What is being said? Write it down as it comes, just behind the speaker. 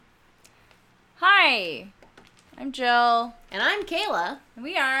Hi, I'm Jill. And I'm Kayla. And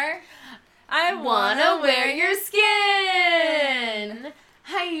we are I Wanna Wear Your Skin.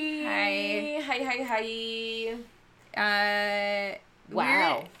 Hi. Hi.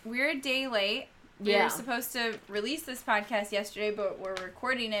 Wow. We're a day late. We Yeah. were supposed to release this podcast yesterday, but we're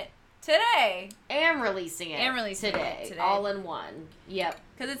recording it today. And releasing it. Today. All in one. Yep.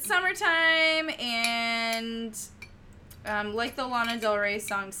 Because it's summertime and... like the Lana Del Rey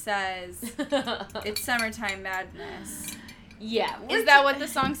song says, it's summertime madness. Yeah. Is that what the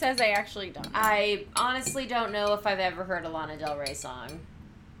song says? I actually don't know. I honestly don't know if I've ever heard a Lana Del Rey song.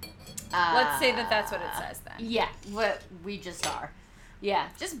 Let's say that's what it says then. Yeah, but we just are. Yeah,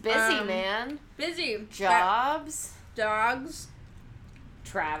 just busy, man. Busy. Jobs. Dogs.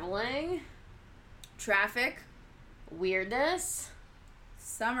 Traveling. Traffic. Weirdness.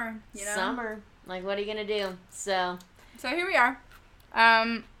 Summer, you know? Summer. Like, what are you gonna do? So here we are.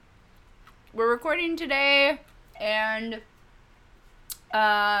 We're recording today, and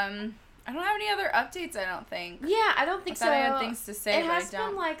I don't have any other updates, I don't think. Yeah, I don't think so. I had things to say, it but I has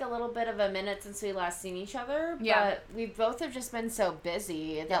don't. been like a little bit of a minute since we last seen each other, Yeah. but we both have just been so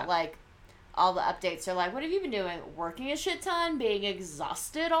busy that like all the updates are like, what have you been doing? Working a shit ton, being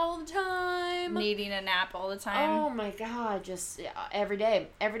exhausted all the time, Needing a nap all the time. Oh my god, just every day.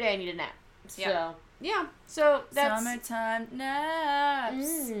 Every day I need a nap. Yeah. So, yeah. So that's Summertime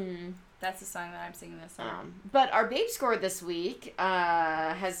naps. Mm. That's the song that I'm singing this song. But our babe score this week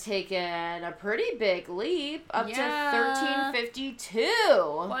has taken a pretty big leap up to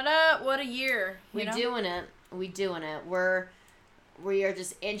 1352. What a year. We doing it. We are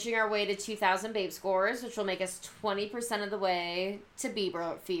just inching our way to 2,000 babe scores, which will make us 20% of the way to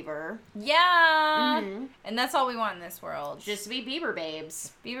Bieber fever. Yeah. Mm-hmm. And that's all we want in this world. Just to be Bieber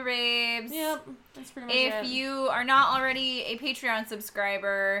babes. Bieber babes. Yep. That's pretty much If it. you are not already a Patreon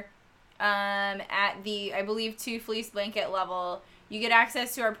subscriber, at the, I believe, 2 fleece blanket level, you get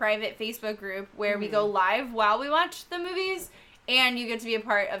access to our private Facebook group where we go live while we watch the movies, and you get to be a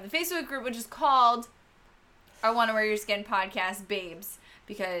part of the Facebook group, which is called I Wanna Wear Your Skin Podcast Babes,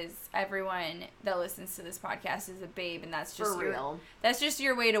 because everyone that listens to this podcast is a babe, and that's just that's just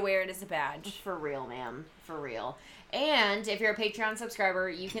your way to wear it as a badge. For real, man. For real. And if you're a Patreon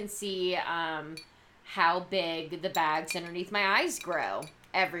subscriber, you can see how big the bags underneath my eyes grow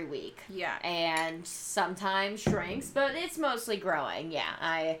every week. Yeah. And sometimes shrinks, but it's mostly growing.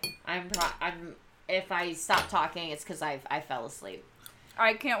 Yeah. I'm if I stop talking, it's because I fell asleep.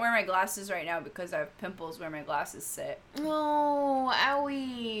 I can't wear my glasses right now because I have pimples where my glasses sit. Oh,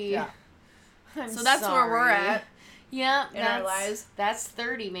 owie. Yeah. So that's where we're at. Yeah, in our lives. That's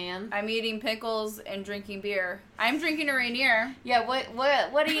 30, man. I'm eating pickles and drinking beer. I'm drinking a Rainier. Yeah,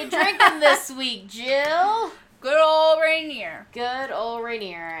 what are you drinking this week, Jill? Good old Rainier. Good old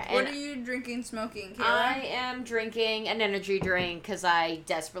Rainier. What are you drinking, smoking, Kayla? I am drinking an energy drink because I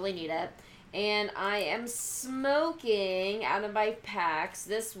desperately need it. And I am smoking out of my packs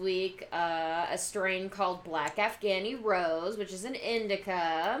this week a strain called Black Afghani Rose, which is an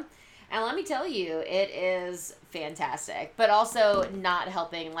indica. And let me tell you, it is fantastic. But also not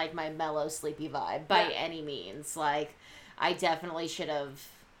helping like my mellow, sleepy vibe by any means. Like, I definitely should have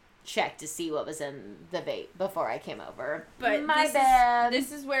checked to see what was in the vape before I came over. But my bad.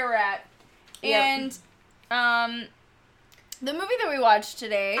 This is where we're at. Yep. And the movie that we watched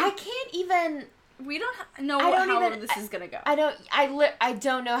today, I can't even. We don't know how this is gonna go. I don't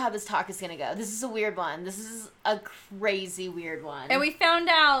know how this talk is gonna go. This is a weird one. This is a crazy weird one. And we found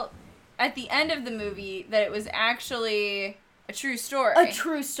out at the end of the movie that it was actually a true story. A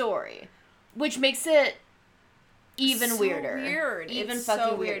true story, which makes it even weirder. Weird. Even it's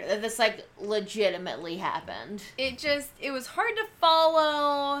fucking so weird. That this like legitimately happened. It was hard to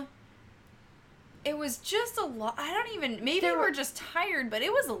follow. It was just a lot. I don't even... Maybe we're just tired, but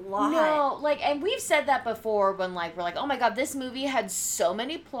it was a lot. No, like, and we've said that before when, like, we're like, oh my god, this movie had so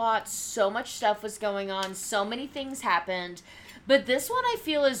many plots, so much stuff was going on, so many things happened. But this one, I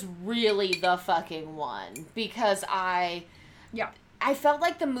feel, is really the fucking one. Because I felt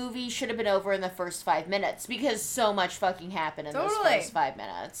like the movie should have been over in the first 5 minutes. Because so much fucking happened in those first 5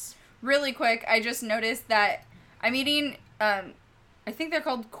 minutes. Really quick, I just noticed that I'm eating... I think they're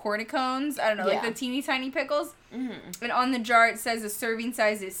called cornicones. I don't know, like the teeny tiny pickles. Mm-hmm. And on the jar it says the serving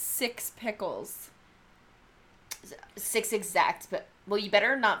size is 6 pickles. 6 exact, but well, you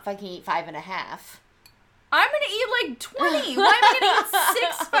better not fucking eat 5.5. I'm gonna eat like 20. Why am I gonna eat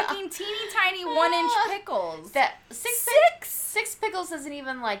 6 fucking teeny tiny 1-inch pickles? That six pickles isn't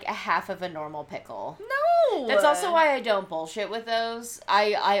even like a half of a normal pickle. No. That's also why I don't bullshit with those.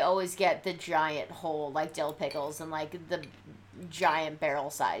 I always get the giant whole like dill pickles and like the giant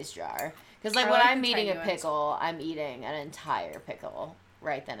barrel-sized jar. Because, like, I when like I'm the eating a tiny ones. pickle, I'm eating an entire pickle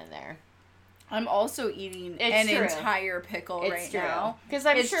right then and there. I'm also eating It's an true. entire pickle It's right true. now. Because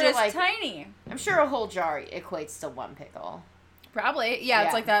I'm It's sure, just like, tiny. I'm sure a whole jar equates to one pickle. Probably. Yeah, Yeah.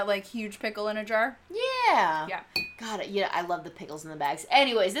 it's like that, like, huge pickle in a jar. Yeah. Yeah. God, yeah, I love the pickles in the bags.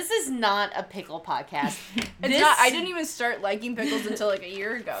 Anyways, this is not a pickle podcast. It's not. I didn't even start liking pickles until, like, a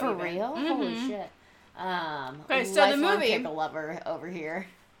year ago. For even. real? Mhm. Holy shit. Okay, so the lifelong movie- pickle lover over here.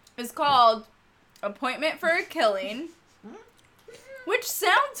 It's called Appointment for a Killing, which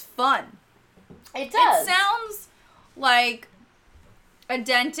sounds fun. It does. It sounds like a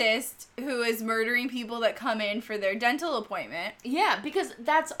dentist who is murdering people that come in for their dental appointment. Yeah, because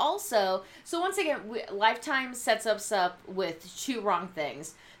that's also... So once again, Lifetime sets us up with two wrong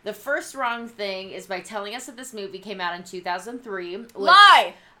things. The first wrong thing is by telling us that this movie came out in 2003. which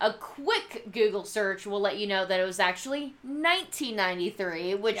Lie! A quick Google search will let you know that it was actually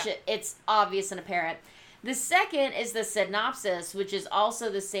 1993, which Yeah. it's obvious and apparent. The second is the synopsis, which is also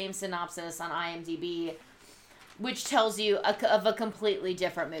the same synopsis on IMDb, which tells you of a completely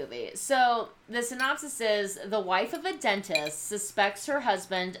different movie. So, the synopsis is, the wife of a dentist suspects her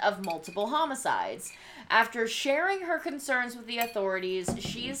husband of multiple homicides. After sharing her concerns with the authorities,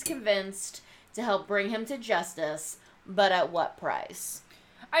 she is convinced to help bring him to justice, but at what price?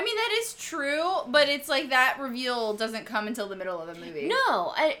 I mean, that is true, but it's like that reveal doesn't come until the middle of the movie.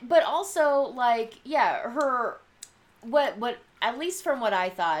 No, but also, like, yeah, what at least from what I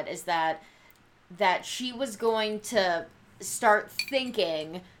thought is that she was going to start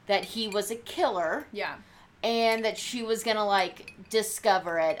thinking that he was a killer, Yeah. and that she was gonna, like,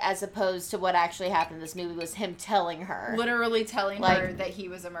 discover it, as opposed to what actually happened in this movie was him telling her, Literally telling Like, her that he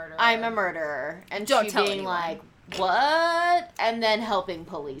was a murderer. I'm a murderer, and Don't she tell being anyone. like, what? And then helping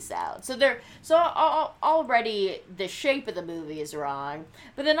police out. So already the shape of the movie is wrong.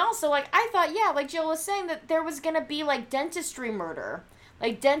 But then also, like, I thought, yeah, like Jill was saying, that there was gonna be, like, dentistry murder.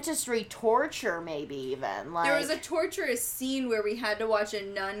 Like, dentistry torture, maybe, even. Like, There was a torturous scene where we had to watch a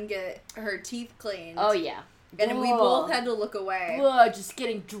nun get her teeth cleaned. oh, yeah. And we both had to look away. Ugh, just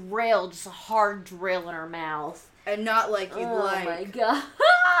getting drilled, just a hard drill in her mouth. And not like you'd Oh, like. my God.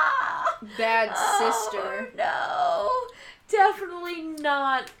 Bad Oh, sister. no. Definitely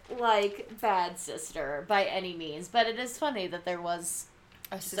not like bad sister by any means. But it is funny that there was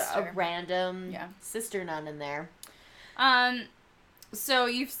A just sister. a random Yeah. sister nun in there. So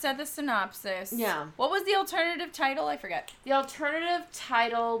you've said the synopsis. Yeah. What was the alternative title? I forget. The alternative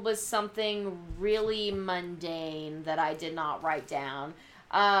title was something really mundane that I did not write down.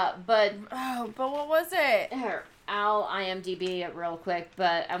 But what was it? here, I'll IMDb it real quick.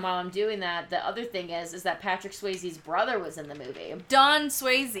 But while I'm doing that, the other thing is that Patrick Swayze's brother was in the movie. Don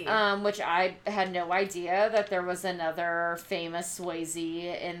Swayze. Which I had no idea that there was another famous Swayze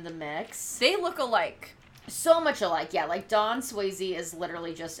in the mix. They look alike. So much alike, yeah. Like, Don Swayze is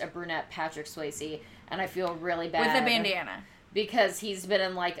literally just a brunette Patrick Swayze, and I feel really bad. With a bandana. Because he's been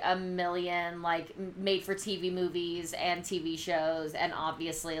in, like, a million, like, made-for-TV movies and TV shows, and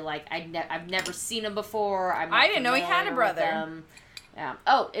obviously, like, I've never seen him before. I didn't know he had a familiar with brother. him. Yeah.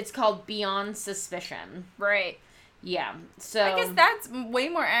 Oh, it's called Beyond Suspicion. Right. Yeah, so... I guess that's way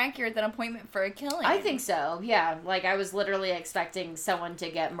more accurate than Appointment for a Killing. I think so, yeah. Like, I was literally expecting someone to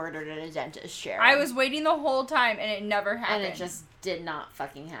get murdered in a dentist chair. I was waiting the whole time, and it never happened. And it just did not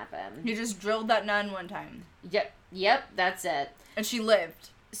fucking happen. You just drilled that nun one time. Yep, that's it. And she lived.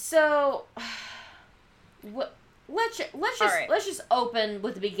 So, let's right. just open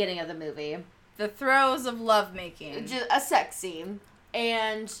with the beginning of the movie. The throes of lovemaking. Just a sex scene.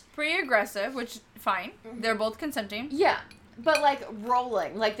 And, Pretty aggressive, which, fine. They're both consenting. yeah, but, like,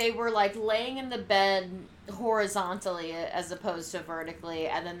 rolling. Like, they were, like, laying in the bed horizontally as opposed to vertically,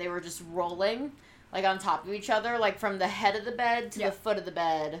 and then they were just rolling, like, on top of each other, like, from the head of the bed to the foot of the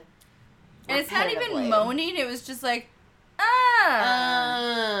bed. And it's not even repetitively. moaning, it was just like,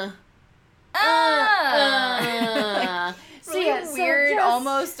 So, really yeah, so weird, just-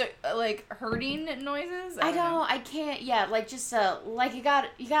 almost, like, hurting noises. I know. I can't, yeah, like, just, like, you got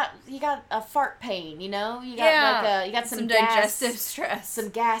a fart pain, you know? You got, Yeah. like, you got some digestive gas, stress. some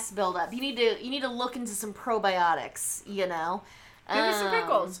gas buildup. You need to look into some probiotics, you know? Give me some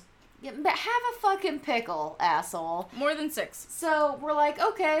pickles. Yeah, but have a fucking pickle, asshole. More than 6. So, we're like,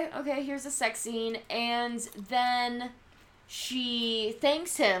 okay, here's a sex scene, and then she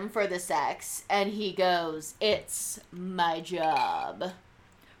thanks him for the sex, and he goes, "It's my job."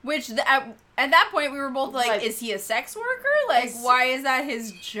 Which, at that point, we were both like, is he a sex worker? Like, why is that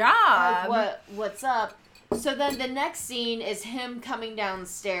his job? Like, what's up? So then the next scene is him coming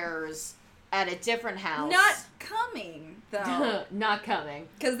downstairs at a different house. Not coming. though. Not coming.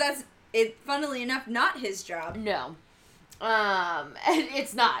 Because that's, funnily enough, not his job. No.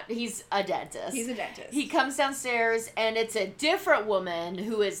 It's not. He's a dentist. He's a dentist. He comes downstairs, and it's a different woman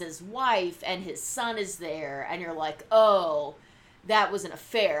who is his wife, and his son is there, and you're like, oh, that was an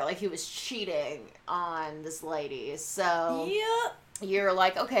affair. Like, he was cheating on this lady. So, Yep. you're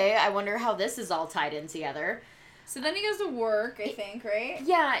like, okay, I wonder how this is all tied in together. So then he goes to work, I think, right?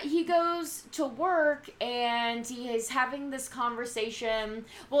 Yeah, he goes to work and he is having this conversation.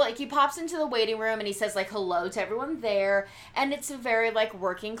 Well, like, he pops into the waiting room and he says, like, hello to everyone there. And it's a very, like,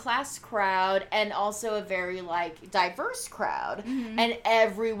 working class crowd and also a very, like, diverse crowd. Mm-hmm. And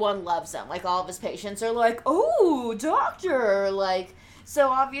everyone loves him. Like, all of his patients are like, oh, doctor. Like, so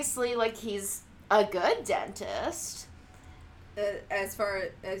obviously, like, he's a good dentist. As far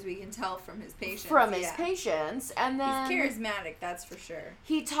as we can tell from his patients. From his patients. And then... He's charismatic, that's for sure.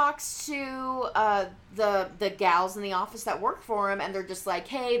 He talks to the gals in the office that work for him, and they're just like,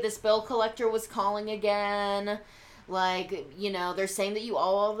 hey, this bill collector was calling again. Like, you know, they're saying that you owe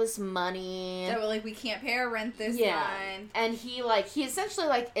all this money. So, like, we can't pay our rent this month. And he essentially,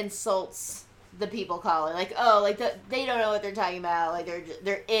 like, insults the people calling. Like, oh, like, they don't know what they're talking about. Like,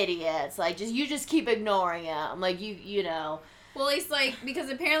 they're idiots. Like, you just keep ignoring them. Like, you know... Well, he's like, because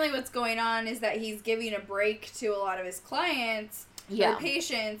apparently what's going on is that he's giving a break to a lot of his clients, or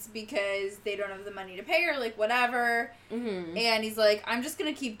patients, because they don't have the money to pay or, like, whatever. Mm-hmm. And he's like, I'm just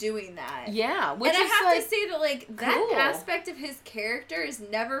going to keep doing that. Yeah. And I have to say that, like, that aspect of his character is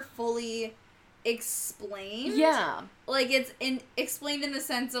never fully explained. Yeah. Like, it's explained in the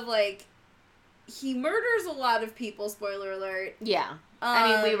sense of, like, he murders a lot of people, spoiler alert. Yeah.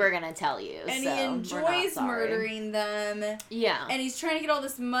 I mean, we were going to tell you, and so he enjoys murdering them. Yeah. And he's trying to get all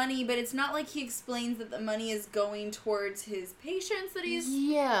this money, but it's not like he explains that the money is going towards his patients that he's...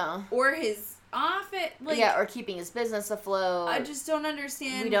 Yeah. Or his office. Like, yeah, or keeping his business afloat. I just don't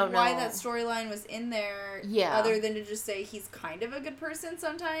understand why that storyline was in there. Yeah. Other than to just say he's kind of a good person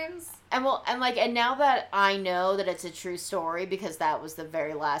sometimes. And and now that I know that it's a true story, because that was the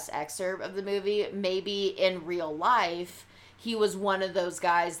very last excerpt of the movie, maybe in real life... He was one of those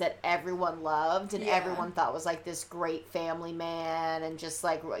guys that everyone loved and everyone thought was, like, this great family man and just,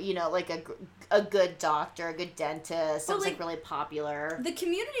 like, you know, like a good doctor, a good dentist. It was, like, really popular. The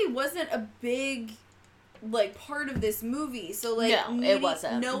Community wasn't a big, like, part of this movie. So, like, no, it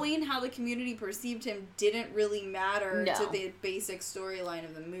wasn't. Knowing how the Community perceived him didn't really matter to the basic storyline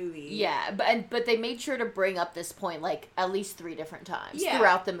of the movie. Yeah, but they made sure to bring up this point, like, at least 3 different times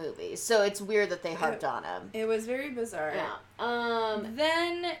throughout the movie. So it's weird that they harped on him. It was very bizarre. Yeah.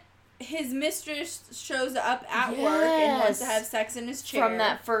 Then his mistress shows up at work and wants to have sex in his chair. From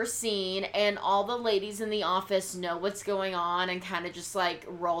that first scene, and all the ladies in the office know what's going on and kind of just, like,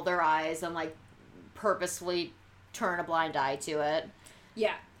 roll their eyes and, like, purposefully turn a blind eye to it.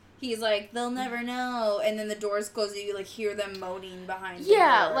 Yeah. He's like, they'll never know. And then the doors close and you, like, hear them moaning behind the door.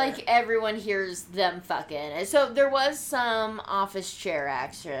 Yeah, like, everyone hears them fucking. And so there was some office chair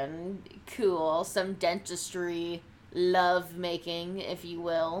action. Cool. Some dentistry love making, if you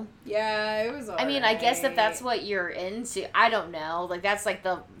will. Yeah, it was alright. I mean, I guess if that's what you're into, I don't know. Like, that's, like,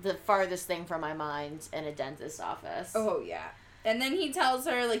 the farthest thing from my mind in a dentist's office. Oh, yeah. And then he tells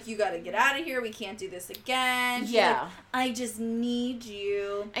her, like, you gotta get out of here. We can't do this again. She's yeah. Like, I just need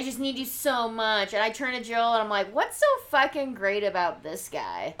you. I just need you so much. And I turn to Jill and I'm like, what's so fucking great about this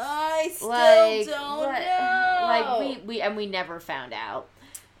guy? I still don't know. Like, we never found out.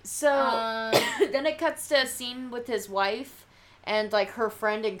 So, then it cuts to a scene with his wife and, like, her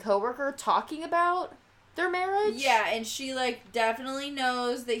friend and coworker talking about their marriage. Yeah, and she, like, definitely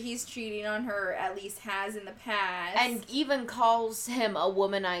knows that he's cheating on her, at least has in the past. And even calls him a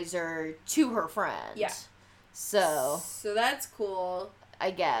womanizer to her friend. Yeah. So that's cool. I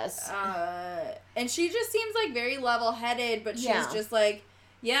guess. And she just seems, like, very level-headed, but she's just like,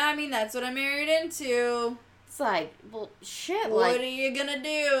 yeah, I mean, that's what I'm married into. It's like, well, shit. What are you gonna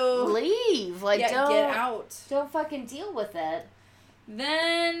do? Leave. Like, get out. Don't fucking deal with it.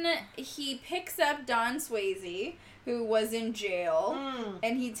 Then he picks up Don Swayze, who was in jail,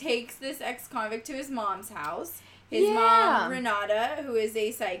 and he takes this ex-convict to his mom's house. His mom, Renata, who is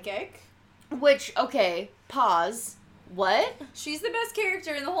a psychic. Which, okay, pause. What? She's the best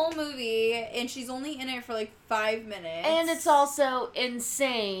character in the whole movie, and she's only in it for, like, 5 minutes. And it's also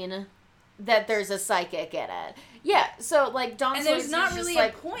insane that there's a psychic in it. Yeah, so, like, Don Swayze. And there's not really a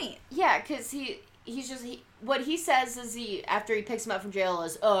point. Yeah, because what he says is after he picks him up from jail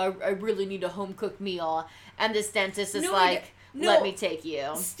is, oh, I really need a home-cooked meal. And this dentist is let me take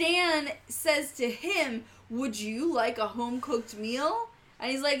you. Stan says to him, would you like a home-cooked meal? And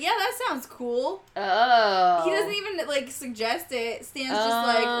he's like, yeah, that sounds cool. Oh. He doesn't even, like, suggest it. Stan's just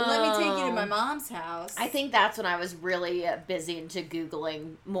like, let me take you to my mom's house. I think that's when I was really busy into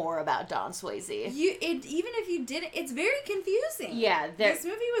Googling more about Don Swayze. Even if you didn't, it's very confusing. Yeah. This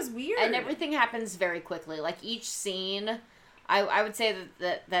movie was weird. And everything happens very quickly. Like, each scene, I would say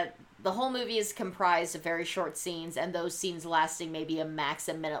that the whole movie is comprised of very short scenes, and those scenes lasting maybe a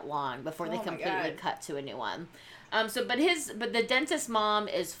minute long before they completely cut to a new one. But the dentist mom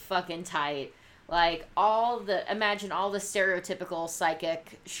is fucking tight. Like, imagine all the stereotypical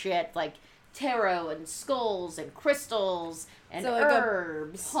psychic shit, like tarot and skulls and crystals and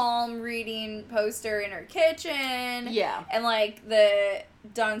herbs. A palm reading poster in her kitchen. Yeah. And, like, the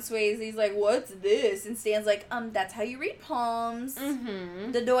Don Swayze's like, what's this? And Stan's like, that's how you read palms.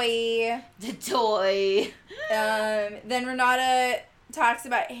 Mm-hmm. The doy. The toy. Then Renata talks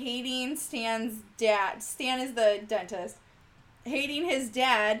about hating Stan's dad. Stan is the dentist. Hating his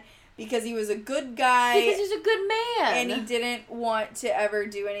dad because he was a good guy. Because he's a good man. And he didn't want to ever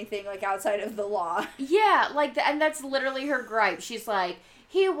do anything, like, outside of the law. Yeah, like, and that's literally her gripe. She's like,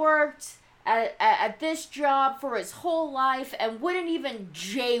 he worked at this job for his whole life and wouldn't even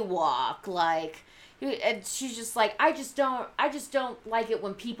jaywalk, like... And she's just like, I just don't like it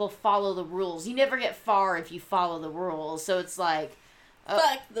when people follow the rules. You never get far if you follow the rules. So it's like...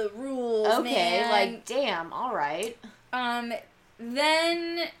 Fuck the rules, okay, man. like, damn, alright.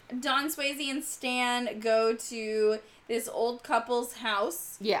 Then Don Swayze and Stan go to this old couple's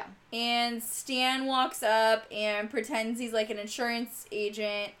house. Yeah. And Stan walks up and pretends he's like an insurance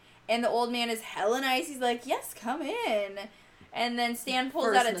agent. And the old man is hella nice. He's like, yes, come in. And then Stan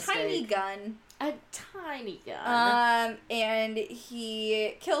pulls out a tiny gun. A tiny gun. And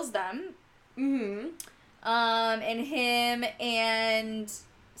he kills them. Mm-hmm. And him and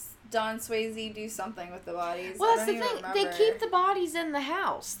Don Swayze do something with the bodies. Well, that's the thing. Remember. They keep the bodies in the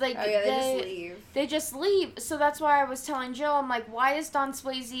house. They just leave. They just leave. So that's why I was telling Jill, I'm like, why is Don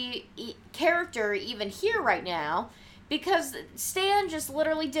Swayze character even here right now? Because Stan just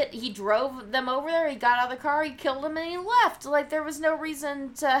literally he drove them over there, he got out of the car, he killed them, and he left. Like, there was no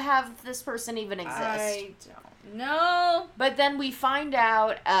reason to have this person even exist. I don't know. But then we find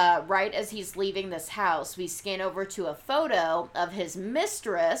out, right as he's leaving this house, we scan over to a photo of his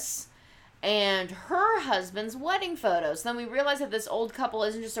mistress and her husband's wedding photos. Then we realize that this old couple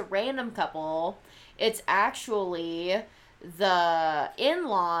isn't just a random couple. It's actually the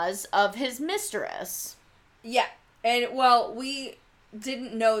in-laws of his mistress. Yeah. And, well, we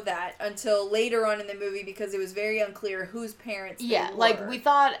didn't know that until later on in the movie because it was very unclear whose parents they were. Like, we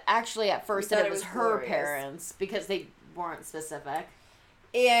thought actually at first that it was her Gloria's parents because they weren't specific.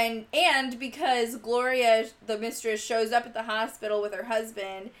 And because Gloria, the mistress, shows up at the hospital with her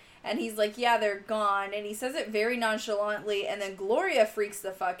husband, and he's like, yeah, they're gone. And he says it very nonchalantly, and then Gloria freaks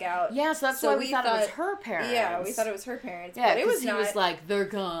the fuck out. Yeah, so that's why we thought it was her parents. Yeah, we thought it was her parents. Yeah, but it was not. He was like, they're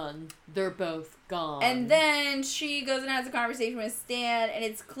gone. They're both gone. And then she goes and has a conversation with Stan, and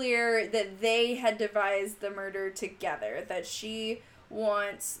it's clear that they had devised the murder together. That she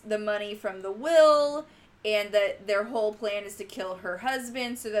wants the money from the will, and that their whole plan is to kill her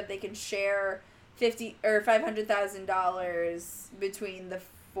husband so that they can share $500,000 between the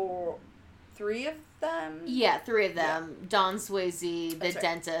three of them? Yeah, three of them. Yeah. Don Swayze, the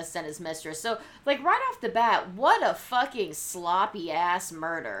dentist, and his mistress. So, like, right off the bat, what a fucking sloppy-ass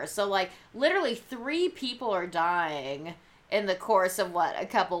murder. So, like, literally 3 people are dying in the course of, a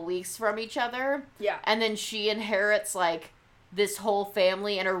couple weeks from each other? Yeah. And then she inherits, like, this whole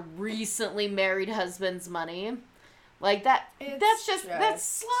family and her recently married husband's money. Like, that's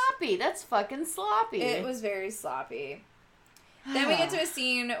sloppy. That's fucking sloppy. It was very sloppy. Then we get to a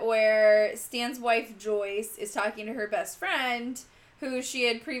scene where Stan's wife, Joyce, is talking to her best friend, who she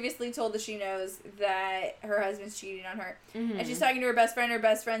had previously told that she knows that her husband's cheating on her. Mm-hmm. And she's talking to her best friend. Her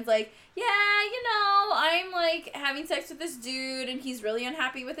best friend's like, yeah, I'm, like, having sex with this dude, and he's really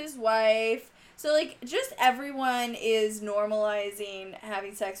unhappy with his wife. So, like, just everyone is normalizing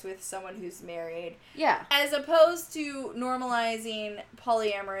having sex with someone who's married. Yeah. As opposed to normalizing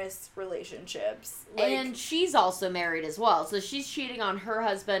polyamorous relationships. Like, and she's also married as well. So she's cheating on her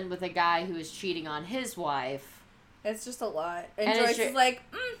husband with a guy who is cheating on his wife. It's just a lot. And Joyce is like,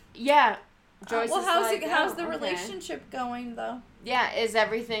 Yeah. Joyce is how's the relationship going, though? Yeah, is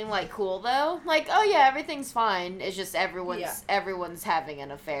everything, like, cool, though? Like, oh, yeah, everything's fine. It's just everyone's having an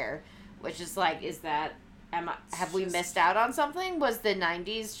affair. Which is like, have we missed out on something? Was the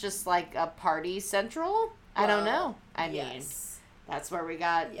 90s just like a party central? I don't know. I mean, that's where we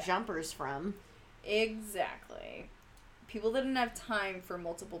got jumpers from. Exactly. People didn't have time for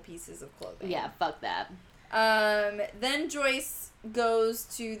multiple pieces of clothing. Yeah, fuck that. Then Joyce goes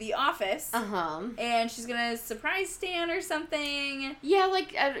to the office. And she's gonna surprise Stan or something. Yeah,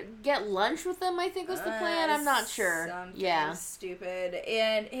 like, get lunch with them, I think was the plan. I'm not sure. Something stupid.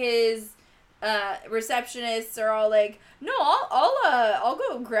 And his receptionists are all like, no, I'll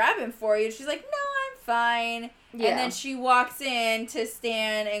go grab him for you. She's like, no, I'm fine. Yeah. And then she walks in to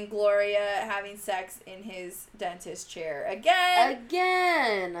Stan and Gloria having sex in his dentist chair again.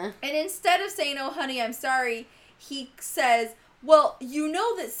 And instead of saying, oh honey, I'm sorry, he says, well, you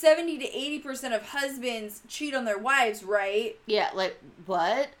know that 70 to 80% of husbands cheat on their wives, right? Yeah, like,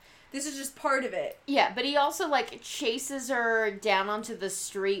 what? This is just part of it. Yeah, but he also, like, chases her down onto the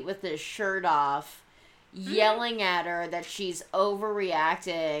street with his shirt off, yelling at her that she's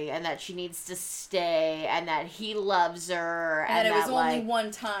overreacting and that she needs to stay and that he loves her. And it was only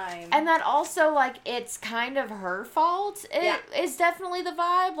one time. And that also, like, it's kind of her fault. It is definitely the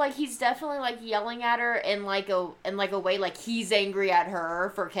vibe. Like, he's definitely, like, yelling at her in, like, a way, like, he's angry at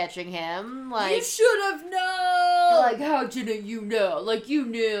her for catching him. Like, you should have known! Like, how didn't you know? Like, you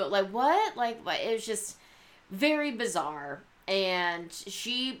knew. Like, what? Like, it was just very bizarre. And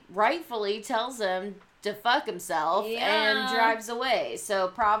she rightfully tells him to fuck himself and drives away. So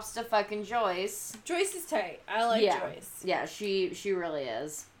props to fucking Joyce. Joyce is tight. I like Joyce. Yeah, she really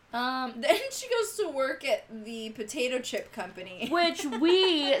is. Then she goes to work at the potato chip company. Which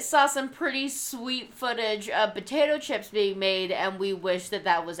we saw some pretty sweet footage of potato chips being made, and we wish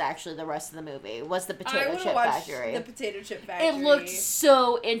that was actually the rest of the movie. Was the potato chip factory. The potato chip factory. It looked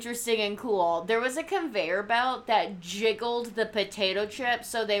so interesting and cool. There was a conveyor belt that jiggled the potato chips,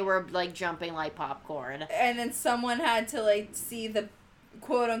 so they were like jumping like popcorn. And then someone had to like see the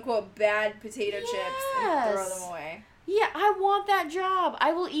quote unquote bad potato chips and throw them away. Yeah, I want that job.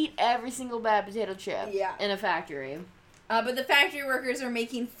 I will eat every single bad potato chip in a factory. But the factory workers are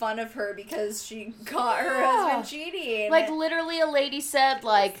making fun of her because she caught her husband cheating. Like, literally a lady said,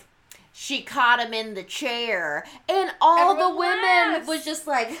 like, she caught him in the chair. And all the women was just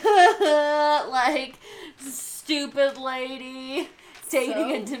like, like, stupid lady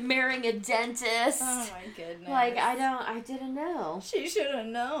marrying a dentist. Oh, my goodness. Like, I didn't know. She should have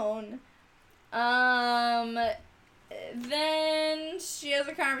known. Then she has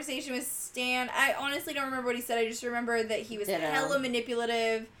a conversation with Stan. I honestly don't remember what he said. I just remember that he was hella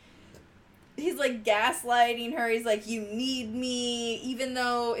manipulative. He's, like, gaslighting her. He's like, you need me. Even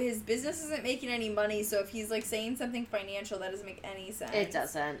though his business isn't making any money. So if he's, like, saying something financial, that doesn't make any sense. It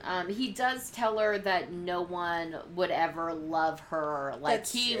doesn't. He does tell her that no one would ever love her like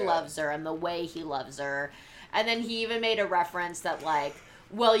he loves her and the way he loves her. And then he even made a reference that, like,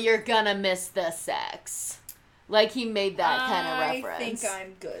 well, you're gonna miss the sex. Like, he made that kind of reference. I think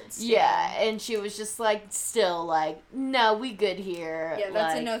I'm good, Stan. Yeah, and she was just, like, still, like, no, we good here. Yeah,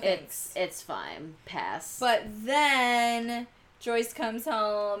 that's a no thanks. It's fine. Pass. But then Joyce comes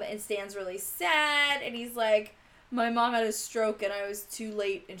home and Stan's really sad, and he's like, my mom had a stroke and I was too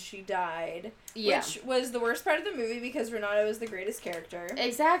late and she died. Yeah. Which was the worst part of the movie because Renato was the greatest character.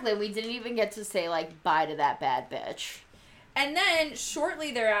 Exactly. We didn't even get to say, like, bye to that bad bitch. And then,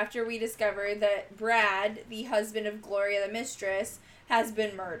 shortly thereafter, we discover that Brad, the husband of Gloria the mistress, has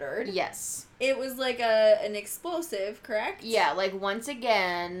been murdered. Yes. It was like an explosive, correct? Yeah, like, once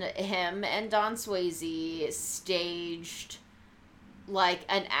again, him and Don Swayze staged, like,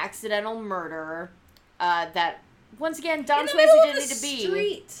 an accidental murder that, once again, Don Swayze didn't need to be.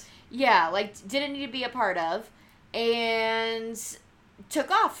 Street. Yeah, like, didn't need to be a part of. And took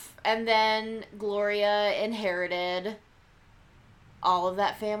off. And then Gloria inherited all of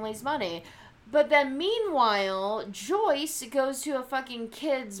that family's money. But then meanwhile, Joyce goes to a fucking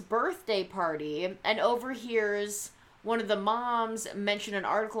kid's birthday party and overhears one of the moms mention an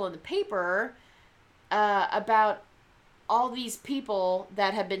article in the paper about all these people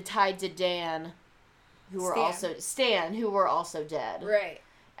that have been tied to Dan who were also dead. Right.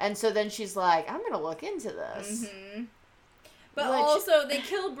 And so then she's like, I'm going to look into this. Mm-hmm. But also, they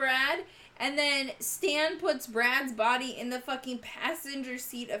killed Brad. And then Stan puts Brad's body in the fucking passenger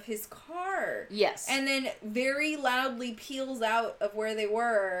seat of his car. Yes. And then very loudly peels out of where they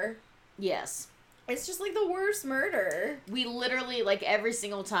were. Yes. It's just like the worst murder. We literally, like, every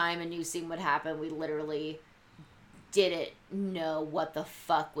single time a new scene would happen, we literally didn't know what the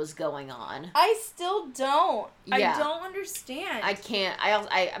fuck was going on. I still don't. Yeah. I don't understand. I can't.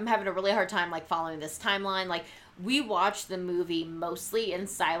 I'm having a really hard time, like, following this timeline. Like, we watched the movie mostly in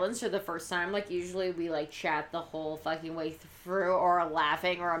silence for the first time. Like, usually we, like, chat the whole fucking way through or are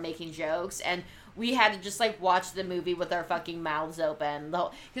laughing or are making jokes. And we had to just, like, watch the movie with our fucking mouths open.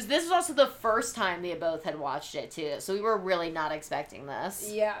 Because this was also the first time they both had watched it, too. So we were really not expecting this.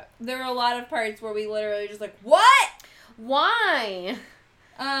 Yeah. There were a lot of parts where we literally just like, what? Why?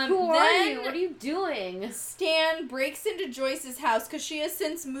 Who are you? What are you doing? Stan breaks into Joyce's house because she has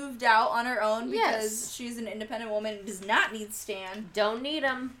since moved out on her own because she's an independent woman and does not need Stan. Don't need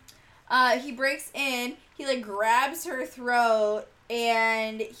him. He breaks in, he, like, grabs her throat,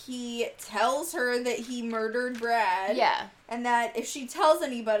 and he tells her that he murdered Brad. Yeah. And that if she tells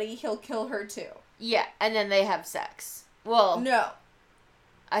anybody, he'll kill her, too. Yeah, and then they have sex. Well... No.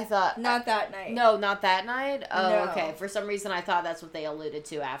 I thought... Not that night. No, not that night? Oh, no. Okay. For some reason, I thought that's what they alluded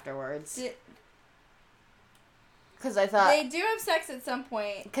to afterwards. Because I thought... They do have sex at some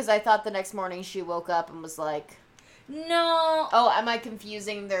point. Because I thought the next morning she woke up and was like... No. Oh, am I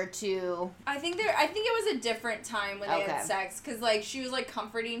confusing their two... I think it was a different time when they had sex. Because, like, she was, like,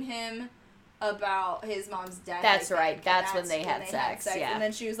 comforting him about his mom's death. That's right. That's when they had sex. Yeah. And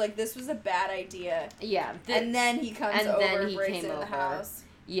then she was like, this was a bad idea. Yeah. And then he comes over and breaks into the house.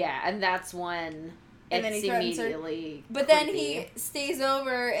 Yeah, and that's when and then it's he immediately But then he stays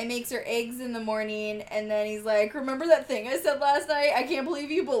over and makes her eggs in the morning, and then he's like, remember that thing I said last night? I can't believe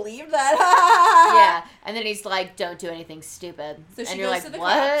you believed that. Yeah, and then he's like, don't do anything stupid. So she and you're goes like, to the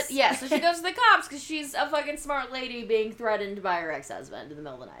what? cops. Yeah, so she goes to the cops because she's a fucking smart lady being threatened by her ex-husband in the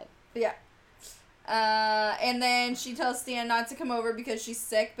middle of the night. Yeah. And then she tells Stan not to come over because she's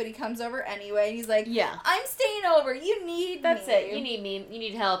sick, but he comes over anyway. And he's like, yeah, I'm staying over. You need That's me. it. You need me. You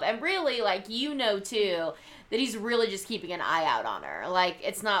need help. And really, like, you know, too, that he's really just keeping an eye out on her. Like,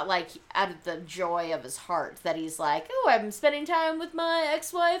 it's not, like, out of the joy of his heart that he's like, oh, I'm spending time with my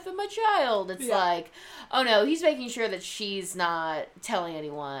ex-wife and my child. It's like, oh, no, he's making sure that she's not telling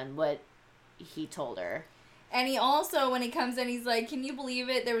anyone what he told her. And he also, when he comes in, he's like, can you believe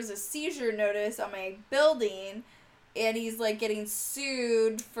it? There was a seizure notice on my building. And he's, like, getting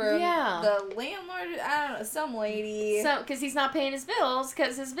sued from the landlord, I don't know, some lady. So, because he's not paying his bills,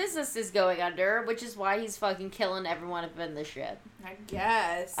 because his business is going under, which is why he's fucking killing everyone up in this shit. I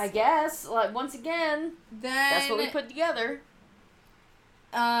guess. Like, once again, that's what we put together.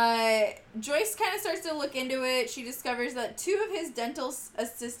 Joyce kind of starts to look into it. She discovers that two of his dental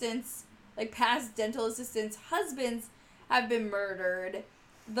assistants, like past dental assistants' husbands, have been murdered.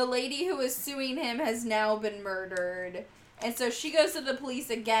 The lady who was suing him has now been murdered. And so she goes to the police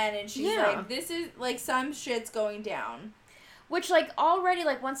again, and she's like, this is, like, some shit's going down. Which, like, already,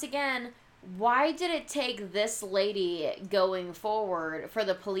 like, once again, why did it take this lady going forward for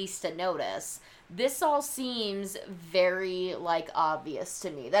the police to notice? This all seems very, like, obvious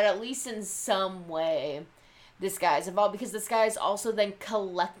to me. That at least in some way this guy's involved, because this guy's also then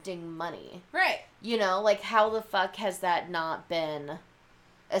collecting money. Right. You know, like, how the fuck has that not been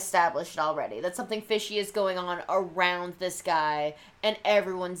established already? That something fishy is going on around this guy, and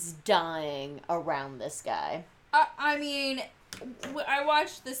everyone's dying around this guy. I mean, I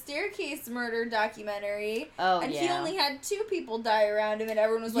watched the Staircase murder documentary, and he only had 2 people die around him, and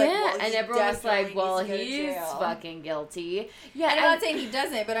everyone was like, well, and everyone was like, well, he's fucking guilty. Yeah, and I'm not saying he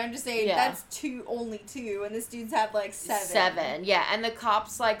doesn't, but I'm just saying that's only 2, and this dude's had, like, 7. Yeah, and the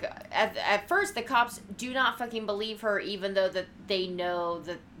cops, like, at first, the cops do not fucking believe her, even though that they know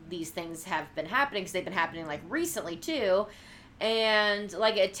that these things have been happening, because they've been happening, like, recently, too. And,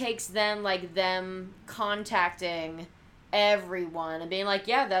 like, it takes them, like, them contacting everyone and being like,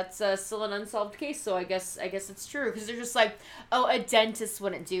 yeah, that's still an unsolved case, so I guess it's true, because they're just like, oh, a dentist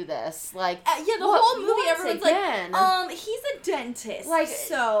wouldn't do this, like, the whole movie everyone's like, he's a dentist, like,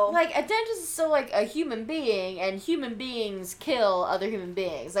 so, like, a dentist is still, like, a human being, and human beings kill other human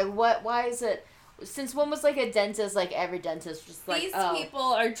beings, like, why is it, since when was, like, a dentist, like, every dentist just like, these people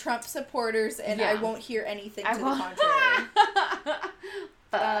are Trump supporters, and I won't hear anything to the contrary.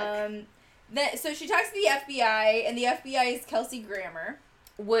 Fuck. So she talks to the FBI, and the FBI is Kelsey Grammer.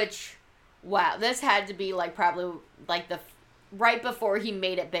 Which, wow, this had to be, like, probably, like, right before he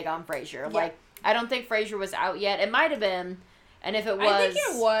made it big on Frasier. Yeah. Like, I don't think Frasier was out yet. It might have been, and if it was... I think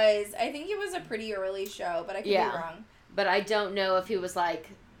it was. I think it was a pretty early show, but I could be wrong. But I don't know if he was, like,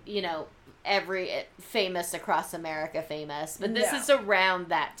 you know, every famous across America famous. But this is around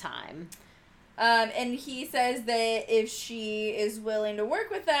that time. And he says that if she is willing to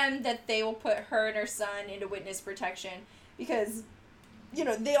work with them, that they will put her and her son into witness protection. Because, you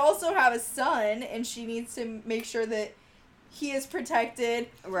know, they also have a son, and she needs to make sure that he is protected.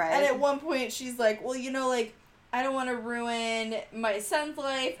 Right. And at one point, she's like, well, you know, like, I don't want to ruin my son's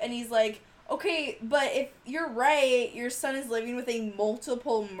life. And he's like, okay, but if you're right, your son is living with a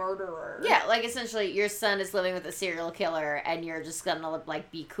multiple murderer. Yeah, like, essentially, your son is living with a serial killer, and you're just gonna, like,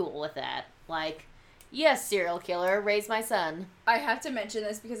 be cool with that. Like, yes, serial killer, raise my son. I have to mention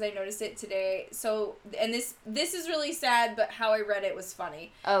this because I noticed it today. So, and this is really sad, but how I read it was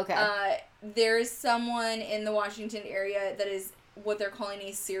funny. Okay. There's someone in the Washington area that is what they're calling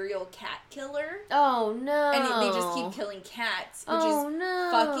a serial cat killer. Oh, no. And they just keep killing cats, which is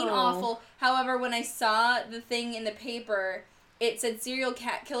fucking awful. However, when I saw the thing in the paper, it said serial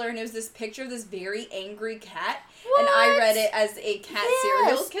cat killer, and it was this picture of this very angry cat. What? And I read it as a cat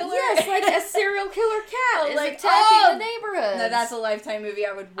serial killer. Yes, like a serial killer cat is like, attacking the neighborhood. No, that's a Lifetime movie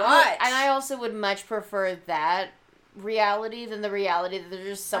I would watch. And I also would much prefer that reality than the reality that there's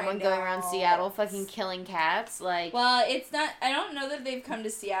just someone going around Seattle fucking killing cats. Like, well, it's not. I don't know that they've come to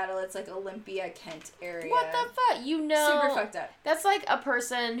Seattle. It's like Olympia, Kent area. What the fuck? You know, super fucked up. That's like a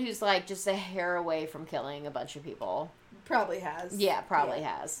person who's like just a hair away from killing a bunch of people. Probably has. Yeah, probably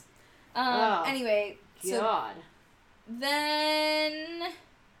has. Anyway, God. So then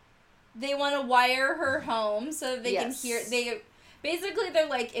they want to wire her home so that they can hear. Basically, they're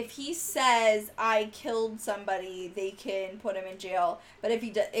like, if he says, I killed somebody, they can put him in jail. But if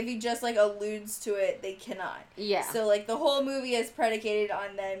he just, like, alludes to it, they cannot. Yeah. So, like, the whole movie is predicated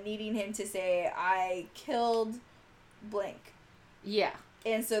on them needing him to say, I killed blank. Yeah.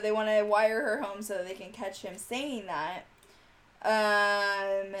 And so they want to wire her home so that they can catch him saying that.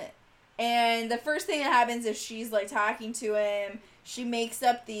 And the first thing that happens is she's, like, talking to him. She makes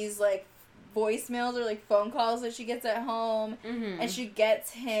up these, like, voicemails or like phone calls that she gets at home, and she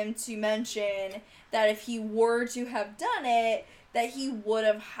gets him to mention that if he were to have done it, that he would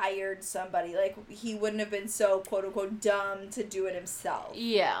have hired somebody. Like, he wouldn't have been so quote unquote dumb to do it himself.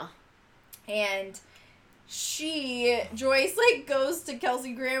 Yeah. And Joyce like goes to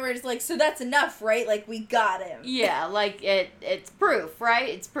Kelsey Grammer and is like, so that's enough, right? Like, we got him. Yeah, like it's proof, right?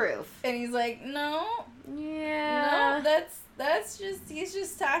 It's proof. And he's like, no. Yeah. No, he's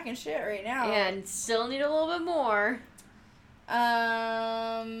just talking shit right now. And still need a little bit more.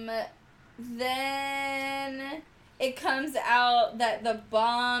 Then it comes out that the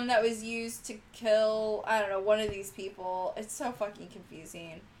bomb that was used to kill, I don't know, one of these people, it's so fucking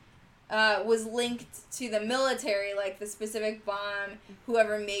confusing, was linked to the military. Like, the specific bomb,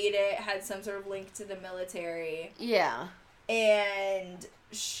 whoever made it had some sort of link to the military. Yeah. And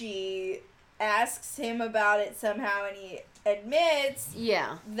she asks him about it somehow, and he admits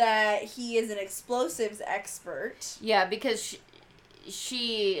that he is an explosives expert. Yeah, because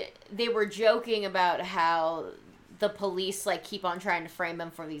they were joking about how the police like keep on trying to frame him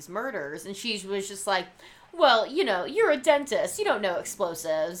for these murders, and she was just like, well, you know, you're a dentist, you don't know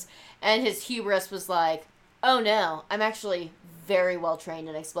explosives. And his hubris was like, oh no, I'm actually very well trained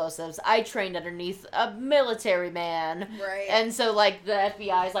in explosives. I trained underneath a military man. Right. And so, like, the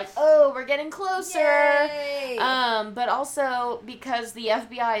FBI is like, oh, we're getting closer. Yay! But also, because the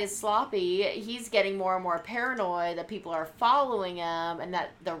FBI is sloppy, he's getting more and more paranoid that people are following him and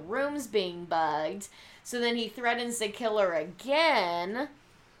that the room's being bugged. So then he threatens to kill her again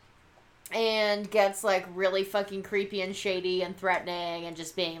and gets, like, really fucking creepy and shady and threatening and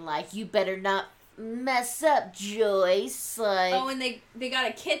just being like, you better not mess up, Joyce. Like, oh, and they got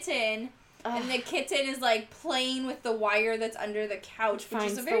a kitten, and the kitten is like playing with the wire that's under the couch, which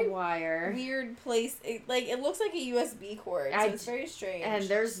is a very weird place. It looks like a USB cord, so it's very strange. And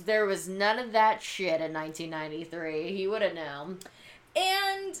there was none of that shit in 1993. He would have known.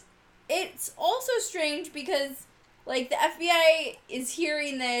 And it's also strange because, like, the FBI is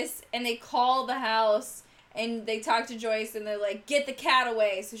hearing this, and they call the house. And they talk to Joyce, and they're like, get the cat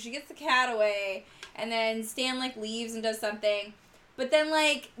away. So she gets the cat away, and then Stan, like, leaves and does something. But then,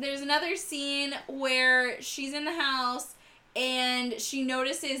 like, there's another scene where she's in the house, and she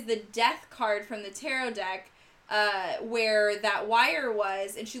notices the death card from the tarot deck, where that wire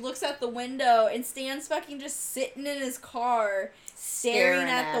was, and she looks out the window, and Stan's fucking just sitting in his car, staring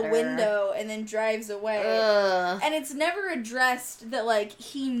at the window, and then drives away. Ugh. And it's never addressed that, like,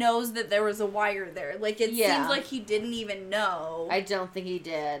 he knows that there was a wire there. Like, it seems like he didn't even know. I don't think he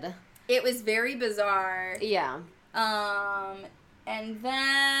did. It was very bizarre. Yeah. And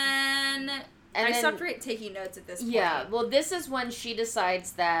then I stopped taking notes at this point. Yeah, well, this is when she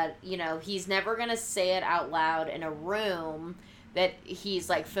decides that, you know, he's never going to say it out loud in a room that he's,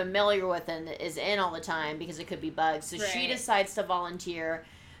 like, familiar with and is in all the time because it could be bugs. So she decides to volunteer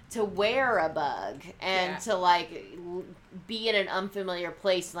to wear a bug and to, like, be in an unfamiliar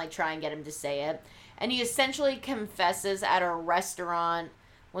place and, like, try and get him to say it. And he essentially confesses at a restaurant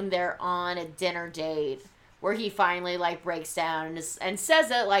when they're on a dinner date where he finally, like, breaks down and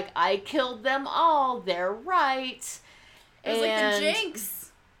says it, like, I killed them all, they're right. It was like the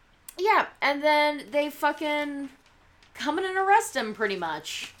Jinx. Yeah, and then they fucking come in and arrest him, pretty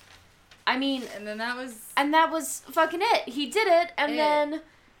much. I mean... And then that was... And that was fucking it. He did it, and then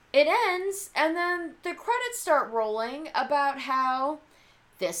it ends, and then the credits start rolling about how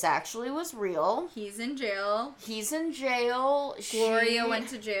this actually was real. He's in jail. He's in jail. Gloria went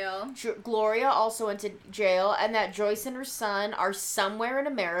to jail. Gloria also went to jail, and that Joyce and her son are somewhere in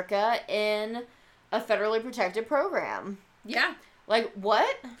America in a federally protected program. Yeah. Like,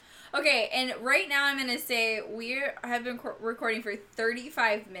 what? Okay, and right now I'm going to say we have been recording for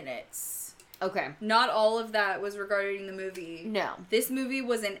 35 minutes. Okay. Not all of that was regarding the movie. No. This movie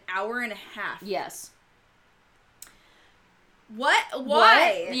was an hour and a half. Yes. What?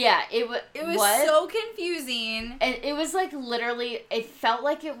 Why? What? Yeah, it was so confusing. And it was like literally, it felt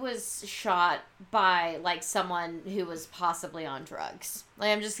like it was shot by like someone who was possibly on drugs.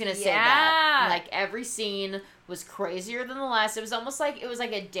 Like, I'm just gonna say that. Like, every scene was crazier than the last. It was almost like, it was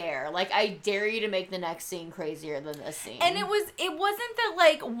like a dare. Like, I dare you to make the next scene crazier than this scene. And it wasn't that,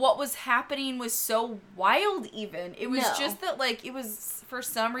 like, what was happening was so wild even. It was just that, like, it was, for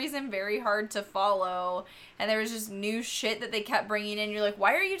some reason, very hard to follow. And there was just new shit that they kept bringing in. You're like,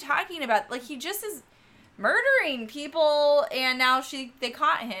 why are you talking about, like, he just is murdering people, and now they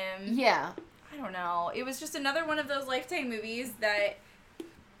caught him. Yeah. I don't know. It was just another one of those Lifetime movies that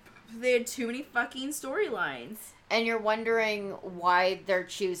they had too many fucking storylines. And you're wondering why they're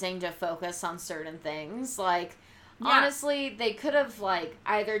choosing to focus on certain things. Like, honestly, they could have, like,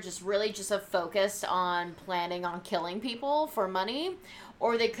 either just really just have focused on planning on killing people for money,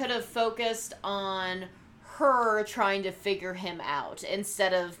 or they could have focused on her trying to figure him out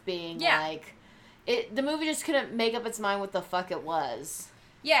instead of being, like... The movie just couldn't make up its mind what the fuck it was.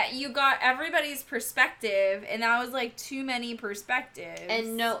 Yeah, you got everybody's perspective, and that was, like, too many perspectives.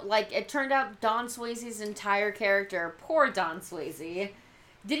 And no, like, it turned out Don Swayze's entire character, poor Don Swayze,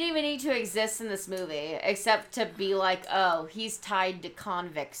 didn't even need to exist in this movie, except to be like, oh, he's tied to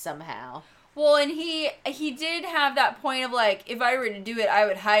convicts somehow. Well, and he did have that point of, like, if I were to do it, I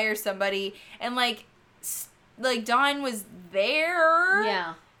would hire somebody, and, like Don was there.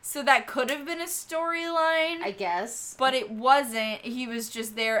 Yeah. So that could have been a storyline. I guess. But it wasn't. He was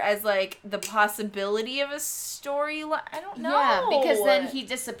just there as, like, the possibility of a storyline. I don't know. Yeah, because then he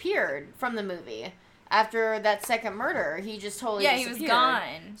disappeared from the movie. After that second murder, he just totally disappeared. Yeah, he was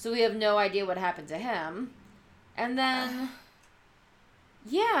gone. So we have no idea what happened to him. And then...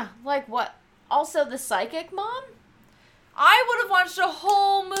 yeah, like what? Also, the psychic mom? I would have watched a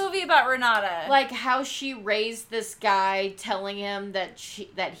whole movie about Renata. Like, how she raised this guy, telling him that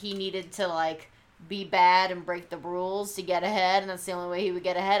he needed to, like, be bad and break the rules to get ahead, and that's the only way he would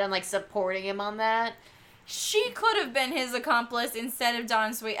get ahead, and, like, supporting him on that. She could have been his accomplice instead of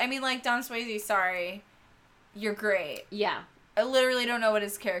Don Swayze. I mean, like, Don Swayze, sorry. You're great. Yeah. I literally don't know what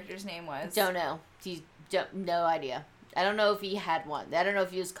his character's name was. Don't know. No idea. I don't know if he had one. I don't know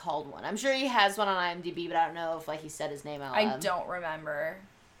if he was called one. I'm sure he has one on IMDb, but I don't know if, like, he said his name out loud. I don't remember.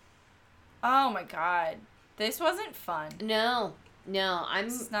 Oh, my God. This wasn't fun. No.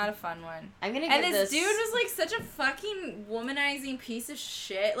 It's not a fun one. I'm gonna give this... And this dude was, like, such a fucking womanizing piece of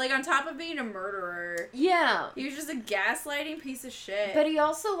shit. Like, on top of being a murderer. Yeah. He was just a gaslighting piece of shit. But he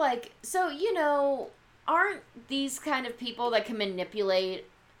also, like... So, you know, aren't these kind of people that can manipulate...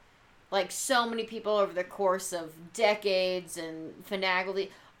 like, so many people over the course of decades and finagle...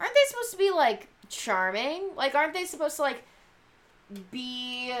 aren't they supposed to be, like, charming? Like, aren't they supposed to, like,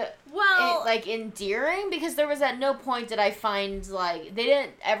 be... well... like, endearing? Because there was at no point did I find, like... they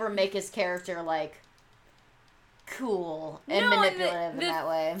didn't ever make his character, like, cool and manipulative in that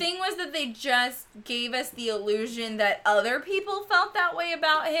way. The thing was that they just gave us the illusion that other people felt that way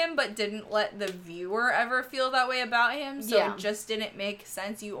about him, but didn't let the viewer ever feel that way about him, so it just didn't make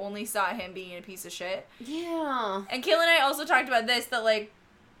sense. You only saw him being a piece of shit. Yeah. And Kayla and I also talked about this, that, like,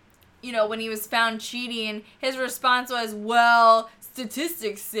 you know, when he was found cheating, his response was, well,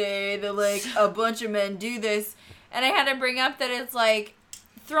 statistics say that, like, a bunch of men do this. And I had to bring up that it's, like,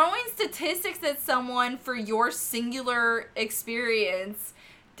 throwing statistics at someone for your singular experience,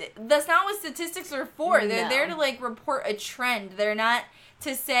 that's not what statistics are for. No. They're there to, like, report a trend. They're not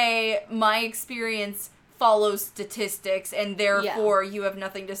to say, my experience follows statistics, and therefore you have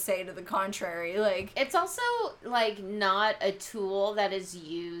nothing to say to the contrary. Like, it's also, like, not a tool that is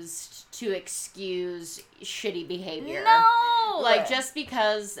used to excuse shitty behavior. No! Like, just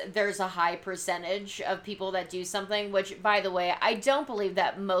because there's a high percentage of people that do something, which, by the way, I don't believe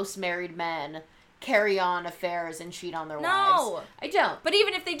that most married men carry on affairs and cheat on their wives. I don't. But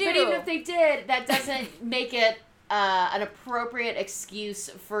even if they do. But even if they did, that doesn't make it an appropriate excuse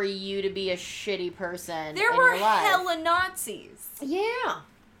for you to be a shitty person there in were your life. hella Nazis. Yeah.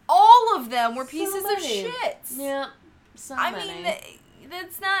 All of them were pieces of shit. Yeah. I mean,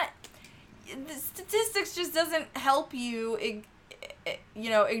 that's not... the statistics just doesn't help you,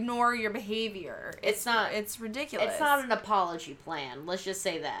 ignore your behavior. It's not. It's ridiculous. It's not an apology plan. Let's just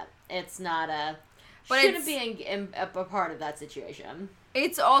say that. It's not a... But shouldn't be a part of that situation.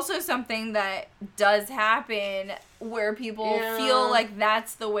 It's also something that does happen where people feel like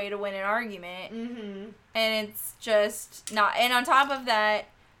that's the way to win an argument. Mm-hmm. And it's just not. And on top of that,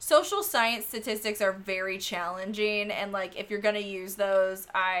 social science statistics are very challenging. And, like, if you're going to use those,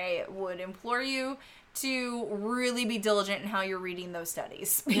 I would implore you to really be diligent in how you're reading those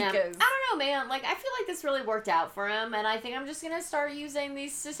studies. Because I don't know, man. Like, I feel like this really worked out for him. And I think I'm just going to start using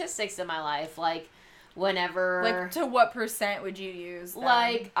these statistics in my life. Like... whenever... Like, to what percent would you use then?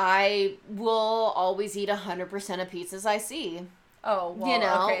 Like, I will always eat 100% of pizzas I see. Oh, well, okay.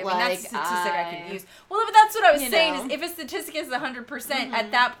 I mean, like, that's a statistic I could use. Well, but that's what I was saying, is if a statistic is 100%,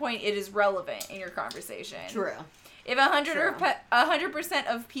 at that point, it is relevant in your conversation. True. If 100%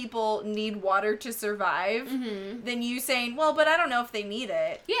 of people need water to survive, then you saying, well, but I don't know if they need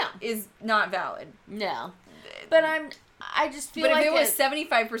it, is not valid. No. But I just feel like... But if it was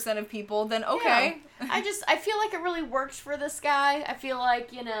 75% of people, then okay. Yeah. I feel like it really works for this guy. I feel like,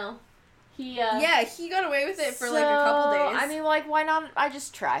 he... he got away with it for, like, a couple days. I mean, like, why not? I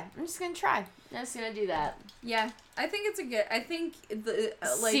just try. I'm just gonna try. I'm just gonna do that. Yeah. I think it's I think the,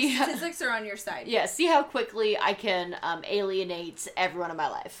 statistics are on your side. Yeah, see how quickly I can alienate everyone in my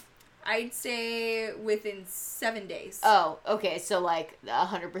life. I'd say within 7 days. Oh, okay. So, like,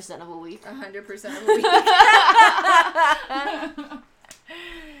 100% of a week? 100% of a week.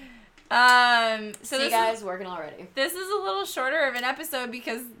 So see, guys, working already. This is a little shorter of an episode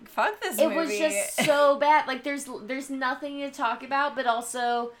because fuck this movie. It was just so bad. Like, there's nothing to talk about, but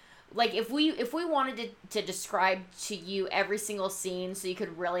also... like, if we wanted to describe to you every single scene so you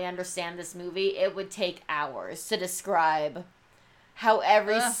could really understand this movie, it would take hours to describe how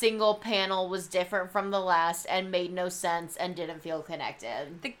every single panel was different from the last and made no sense and didn't feel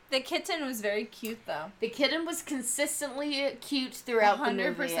connected. The kitten was very cute, though. The kitten was consistently cute throughout the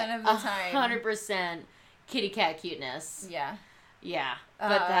movie. 100% of the time. 100% kitty cat cuteness. Yeah. Yeah,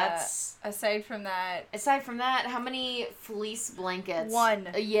 but that's... Aside from that, how many fleece blankets? One.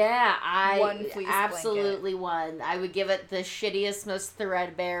 One fleece absolutely blanket. One. I would give it the shittiest, most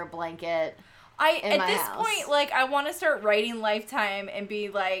threadbare blanket at this point, like, I want to start writing Lifetime and be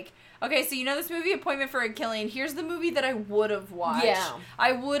like... okay, so you know this movie, Appointment for a Killing? Here's the movie that I would have watched. Yeah.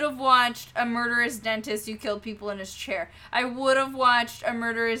 I would have watched a murderous dentist who killed people in his chair. I would have watched a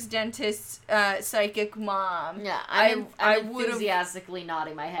murderous dentist's psychic mom. Yeah, I'm enthusiastically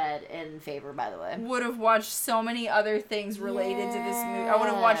nodding my head in favor, by the way. Would have watched so many other things related to this movie. I would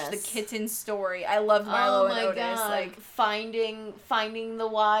have watched The Kitten Story. I loved Milo and Otis. God. Like Finding the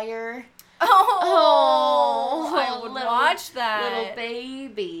Wire. Oh, I would watch that. Little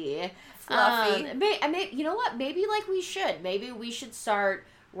baby. Fluffy. You know what? Maybe, like, we should. Maybe we should start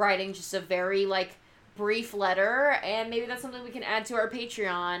writing just a very, like, brief letter, and maybe that's something we can add to our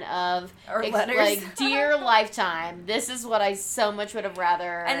Patreon of letters. Like, dear Lifetime, this is what I so much would have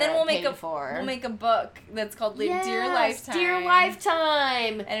rather and then we'll make for. a book that's called Dear Lifetime. Dear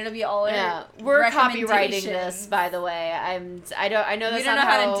Lifetime, and it'll be all we're copywriting this, by the way. I know that's not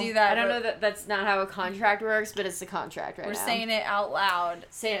how to do that. I don't know that's not how a contract works, but it's the contract right now. We're saying it out loud.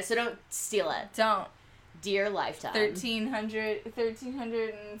 Saying it, so don't steal it. Don't. Dear Lifetime.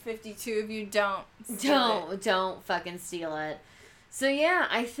 1,352 of you don't fucking steal it. So yeah,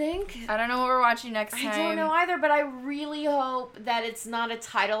 I think... I don't know what we're watching next time. I don't know either, but I really hope that it's not a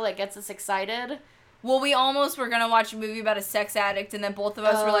title that gets us excited. Well, we almost were going to watch a movie about a sex addict, and then both of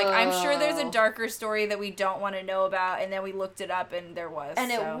us were like, I'm sure there's a darker story that we don't want to know about, and then we looked it up, and there was.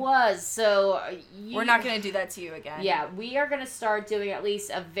 And it was, so... we're not going to do that to you again. Yeah, we are going to start doing at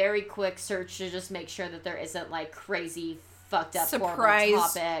least a very quick search to just make sure that there isn't, like, crazy, fucked up, horrible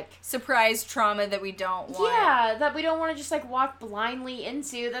topic. Surprise trauma that we don't want. Yeah, that we don't want to just, like, walk blindly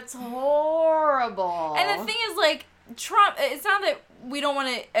into. That's horrible. And the thing is, like, trauma, it's not that we don't want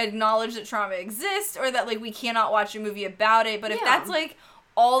to acknowledge that trauma exists or that, like, we cannot watch a movie about it, but if that's, like,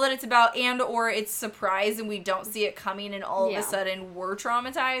 all that it's about and or it's surprise and we don't see it coming and all of a sudden we're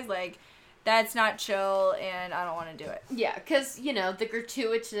traumatized, like, that's not chill and I don't want to do it. Yeah, because, the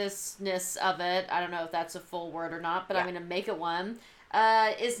gratuitousness of it, I don't know if that's a full word or not, but I'm going to make it one,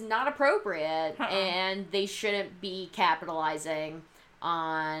 is not appropriate and they shouldn't be capitalizing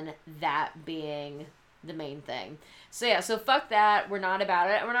on that being the main thing. So yeah, so fuck that. We're not about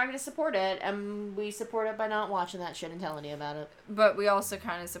it, and we're not going to support it, and we support it by not watching that shit and telling you about it. But we also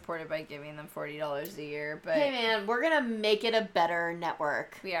kind of support it by giving them $40 a year. But hey man, we're going to make it a better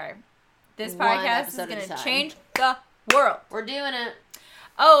network. We are. This podcast is going to change the world. We're doing it.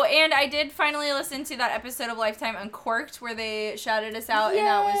 Oh, and I did finally listen to that episode of Lifetime Uncorked where they shouted us out, and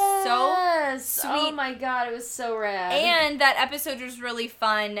that was so sweet. Oh my god, it was so rad. And that episode was really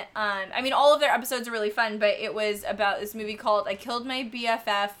fun. I mean, all of their episodes are really fun, but it was about this movie called I Killed My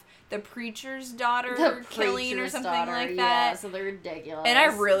BFF, The Preacher's Daughter Killing or something like that. Yeah, so they're ridiculous. And I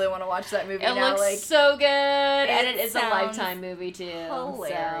really want to watch that movie now. It looks so good. And it is a sounds Lifetime movie, too.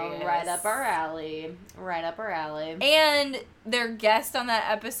 hilarious. So, right up our alley. Right up our alley. And their guest on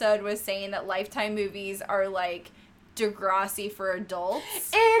that episode was saying that Lifetime movies are like Degrassi for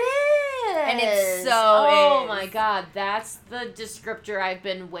adults. It is! And it's so Oh is. my god, that's the descriptor I've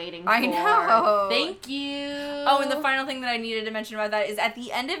been waiting for. I know. Thank you. Oh, and the final thing that I needed to mention about that is at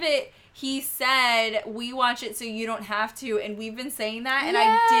the end of it, he said, we watch it so you don't have to, and we've been saying that, and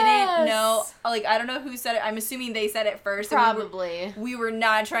I didn't know, like, I don't know who said it, I'm assuming they said it first. Probably. We were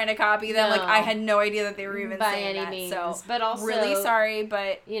not trying to copy them, No. like, I had no idea that they were even By saying any that, means. so, But also, really sorry,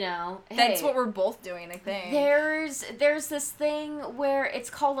 but, you know, that's hey, what we're both doing, I think. There's this thing where it's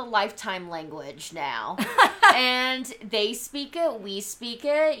called a lifetime language now. And they speak it, we speak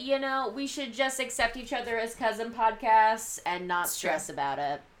it, you know, we should just accept each other as cousin podcasts and not stress about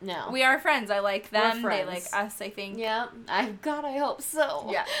it. No. We are friends, I like them, We're they friends. like us, I think. Yeah, God, I hope so.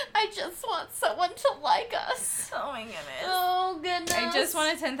 Yeah. I just want someone to like us. Oh my goodness. Oh goodness. I just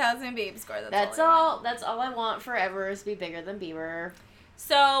want a 10,000 babe score, That's all I want. all. That's all I want forever is be bigger than Bieber.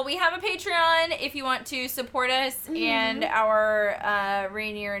 So we have a Patreon if you want to support us and our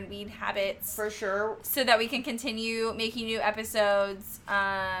Rainier and Weed habits. For sure. So that we can continue making new episodes,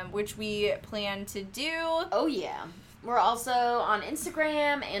 which we plan to do. Oh yeah. We're also on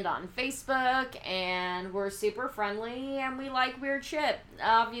Instagram and on Facebook, and we're super friendly, and we like weird shit.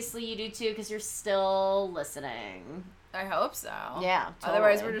 Obviously, you do too, because you're still listening. I hope so. Yeah, totally.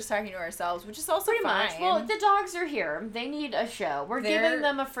 Otherwise, we're just talking to ourselves, which is also Pretty fine. much. Well, the dogs are here. They need a show. We're They're giving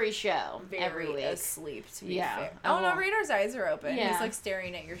them a free show every very week. asleep, to be Yeah. fair. Oh, Oh, no, well. Radar's eyes are open. Yeah. He's, like,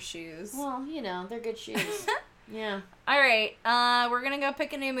 staring at your shoes. Well, you know, they're good shoes. Yeah. All right, we're going to go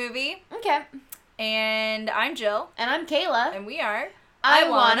pick a new movie. Okay. And I'm Jill. And I'm Kayla. And we are... I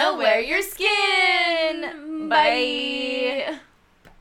wanna wear your skin. Bye. Bye.